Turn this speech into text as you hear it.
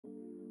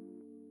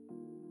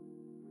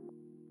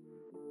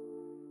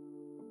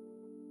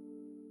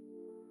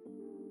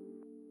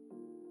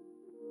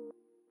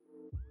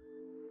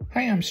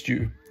Hi, I'm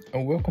Stu,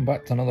 and welcome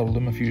back to another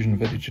LUMAFUSION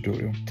video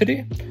tutorial.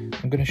 Today,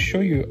 I'm going to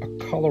show you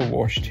a colour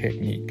wash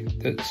technique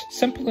that's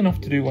simple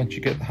enough to do once you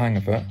get the hang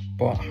of it,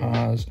 but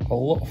has a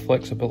lot of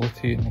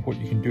flexibility in what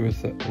you can do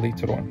with it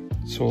later on.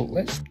 So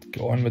let's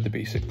get on with the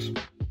basics.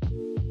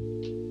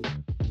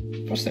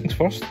 First things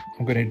first,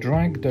 I'm going to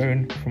drag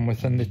down from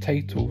within the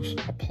titles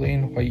a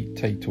plain white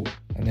title.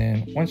 And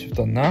then once we've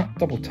done that,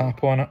 double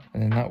tap on it,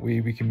 and then that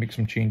way we can make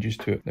some changes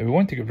to it. Now we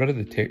want to get rid of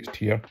the text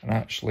here and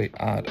actually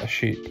add a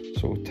shape.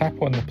 So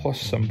tap on the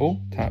plus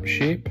symbol, tap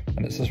shape,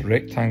 and it's this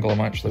rectangle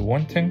I'm actually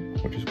wanting,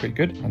 which is quite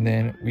good. And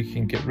then we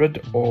can get rid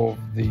of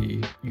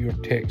the your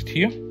text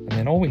here. And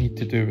then all we need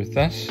to do with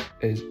this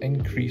is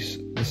increase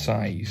the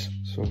size.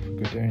 So if we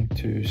go down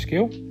to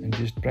scale and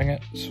just bring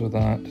it so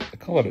that the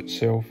colour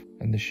itself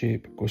and the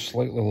shape goes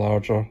slightly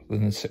larger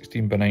than the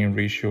 16:9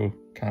 ratio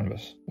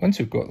canvas. Once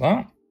we've got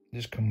that,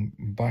 just come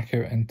back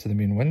out into the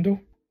main window,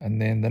 and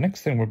then the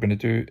next thing we're going to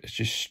do is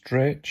just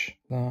stretch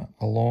that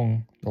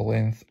along the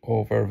length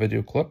of our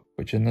video clip,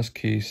 which in this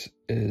case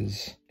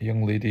is a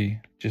young lady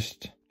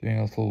just doing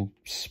a little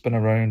spin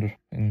around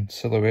in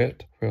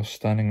silhouette while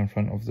standing in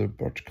front of the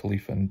Burj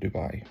Khalifa in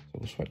Dubai. So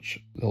we'll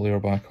switch the layer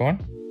back on.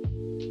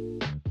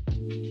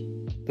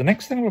 The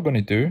next thing we're going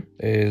to do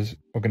is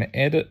we're going to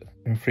edit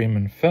and frame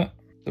and fit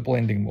the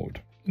blending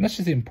mode. And this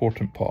is the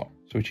important part.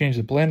 So we change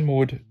the blend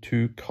mode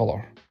to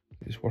colour.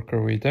 Just work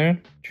our way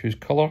down, choose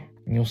colour,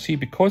 and you'll see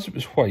because it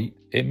was white,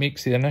 it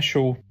makes the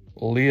initial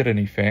layering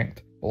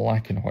effect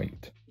black and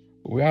white.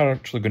 But we are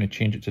actually going to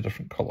change it to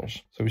different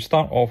colours. So we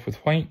start off with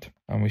white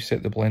and we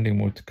set the blending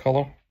mode to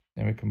colour.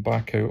 Then we come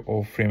back out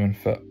of frame and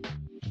fit.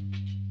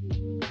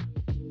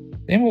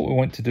 Then what we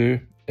want to do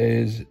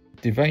is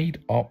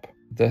divide up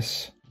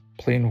this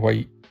plain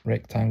white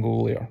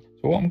rectangle layer.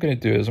 So what I'm going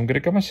to do is I'm going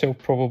to give myself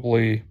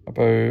probably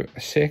about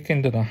 1.5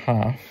 seconds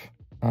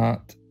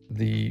at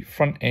the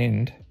front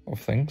end of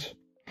things,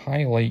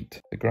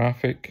 highlight the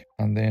graphic,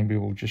 and then we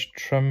will just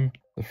trim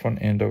the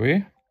front end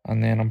away.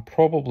 And then I'm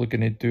probably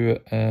going to do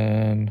it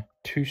in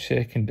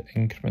 2-second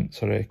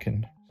increments, I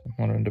reckon,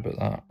 something around about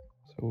that.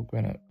 So we'll go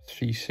in at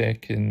 3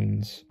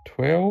 seconds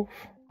 12,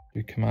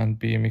 do Command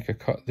B and make a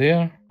cut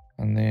there,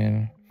 and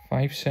then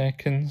 5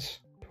 seconds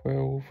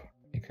 12,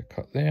 make a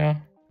cut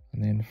there,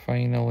 and then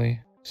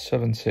finally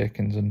 7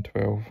 seconds and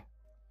 12,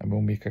 and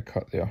we'll make a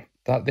cut there.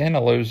 That then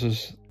allows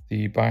us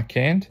the back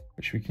end,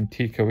 which we can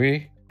take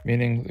away,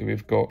 meaning that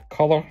we've got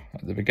colour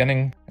at the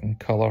beginning and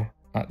colour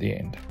at the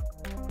end.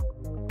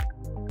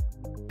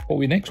 What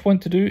we next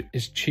want to do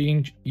is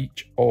change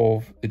each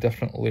of the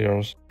different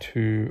layers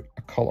to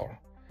a colour.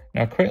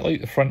 Now I quite like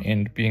the front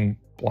end being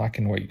black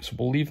and white, so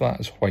we'll leave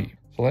that as white.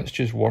 So let's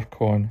just work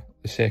on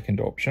the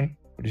second option.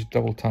 We'll just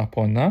double tap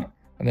on that,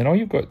 and then all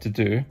you've got to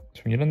do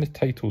is when you're in the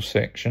title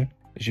section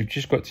is you've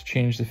just got to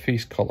change the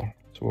face colour.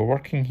 So we're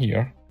working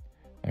here,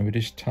 and we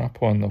just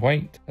tap on the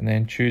white and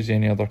then choose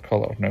any other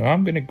colour. Now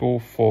I'm going to go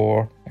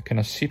for a kind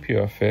of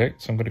sepia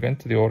effect, so I'm going to go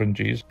into the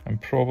oranges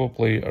and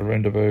probably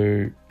around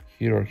about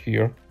here or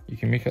here. You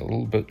can make it a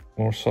little bit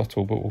more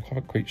subtle, but we'll have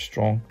it quite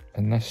strong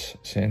in this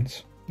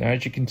sense. Now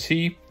as you can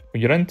see,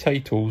 when you're in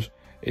titles,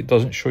 it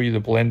doesn't show you the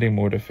blending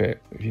mode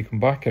effect. If you come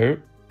back out,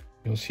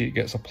 you'll see it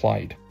gets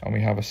applied and we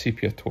have a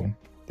sepia tone.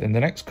 Then the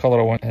next colour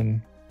I want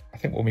in, I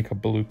think we'll make a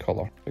blue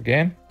colour.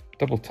 Again,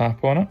 double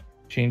tap on it,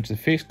 change the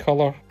face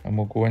colour, and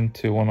we'll go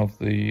into one of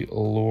the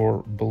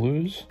lower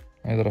blues,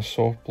 either a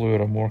soft blue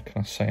or a more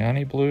kind of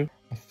cyany blue.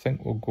 I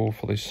think we'll go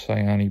for the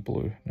cyany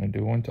blue. Now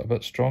do we want it a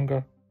bit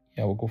stronger?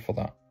 Yeah, we'll go for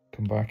that.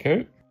 Come back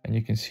out, and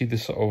you can see the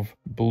sort of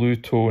blue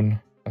tone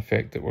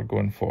effect that we're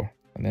going for,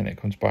 and then it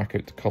comes back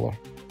out to colour.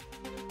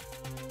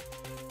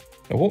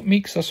 Now what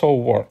makes this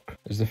all work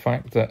is the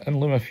fact that in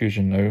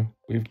LUMAFUSION now,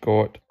 we've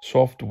got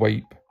soft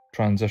wipe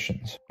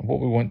transitions. And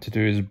what we want to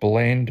do is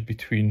blend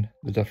between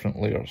the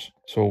different layers.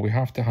 So we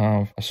have to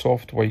have a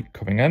soft wipe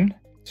coming in,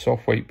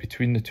 soft wipe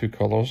between the two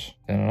colours,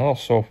 then another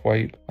soft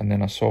wipe, and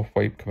then a soft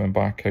wipe coming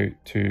back out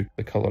to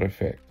the colour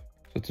effect.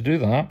 So to do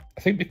that,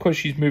 I think because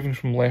she's moving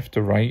from left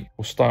to right,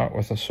 we'll start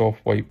with a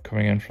soft wipe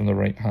coming in from the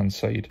right hand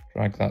side.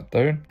 Drag that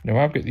down. Now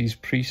I've got these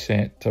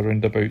preset to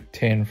around about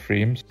 10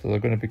 frames, so they're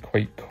going to be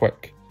quite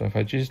quick. So if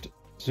I just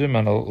zoom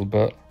in a little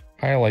bit,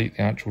 highlight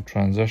the actual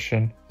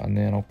transition, and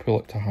then I'll pull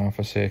it to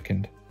 0.5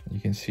 second. You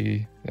can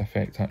see the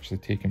effect actually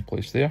taking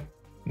place there.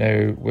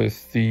 Now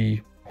with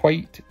the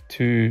white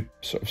to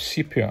sort of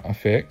sepia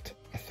effect,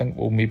 I think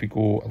we'll maybe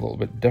go a little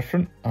bit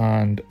different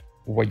and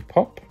wipe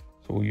up.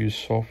 So we'll use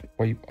soft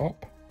wipe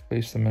up,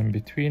 place them in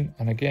between,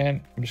 and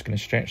again I'm just going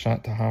to stretch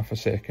that to 0.5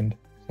 second.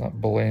 So that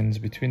blends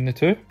between the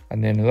two.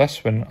 And then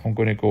this one I'm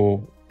going to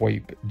go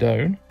wipe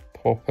down,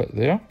 pop it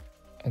there,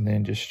 and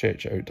then just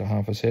stretch it out to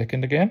 0.5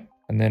 second again.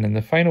 And then in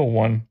the final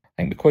one,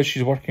 I think because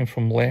she's working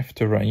from left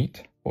to right,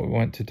 what we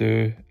want to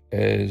do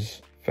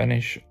is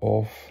finish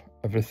off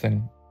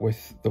everything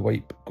with the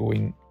wipe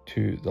going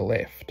to the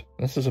left.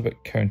 This is a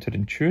bit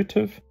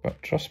counterintuitive,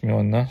 but trust me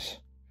on this.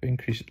 If we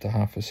increase it to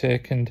 0.5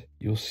 second,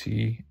 you'll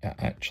see it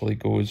actually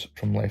goes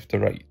from left to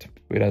right.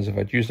 Whereas if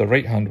I'd used a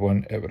right hand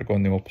one, it would have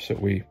gone the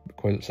opposite way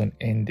because it's an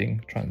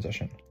ending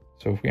transition.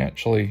 So if we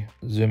actually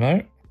zoom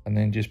out and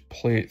then just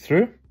play it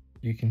through,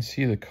 you can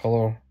see the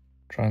color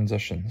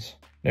transitions.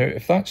 Now,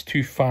 if that's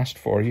too fast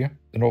for you,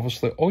 then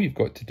obviously all you've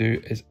got to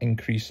do is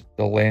increase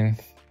the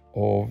length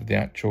of the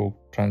actual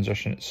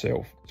transition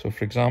itself. So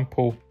for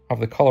example, I have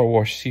the color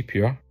wash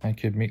sepia. I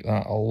could make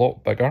that a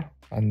lot bigger,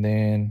 and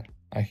then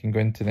I can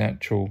go into the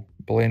actual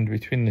blend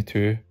between the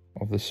two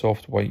of the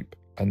soft wipe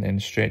and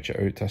then stretch it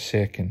out to a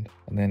second.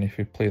 And then if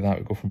we play that,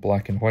 we go from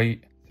black and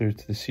white through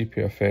to the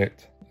sepia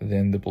effect,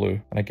 then the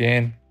blue. And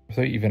again,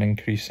 without even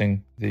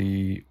increasing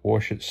the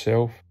wash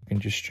itself, we can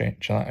just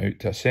stretch that out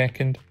to a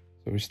second.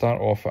 So we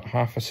start off at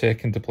half a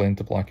second to blend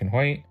to black and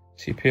white,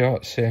 sepia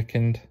at a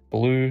second,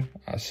 blue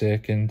at a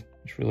second.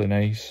 It's really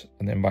nice,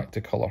 and then back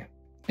to color.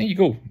 There you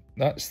go.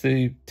 That's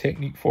the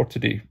technique for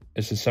today.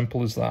 It's as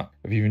simple as that.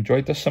 If you've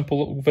enjoyed this simple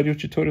little video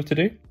tutorial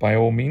today, by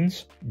all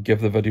means,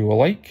 give the video a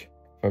like.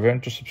 If I've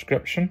earned your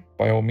subscription,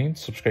 by all means,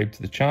 subscribe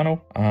to the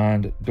channel,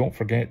 and don't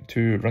forget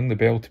to ring the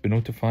bell to be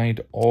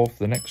notified of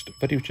the next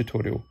video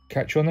tutorial.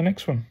 Catch you on the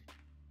next one.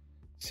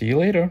 See you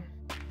later.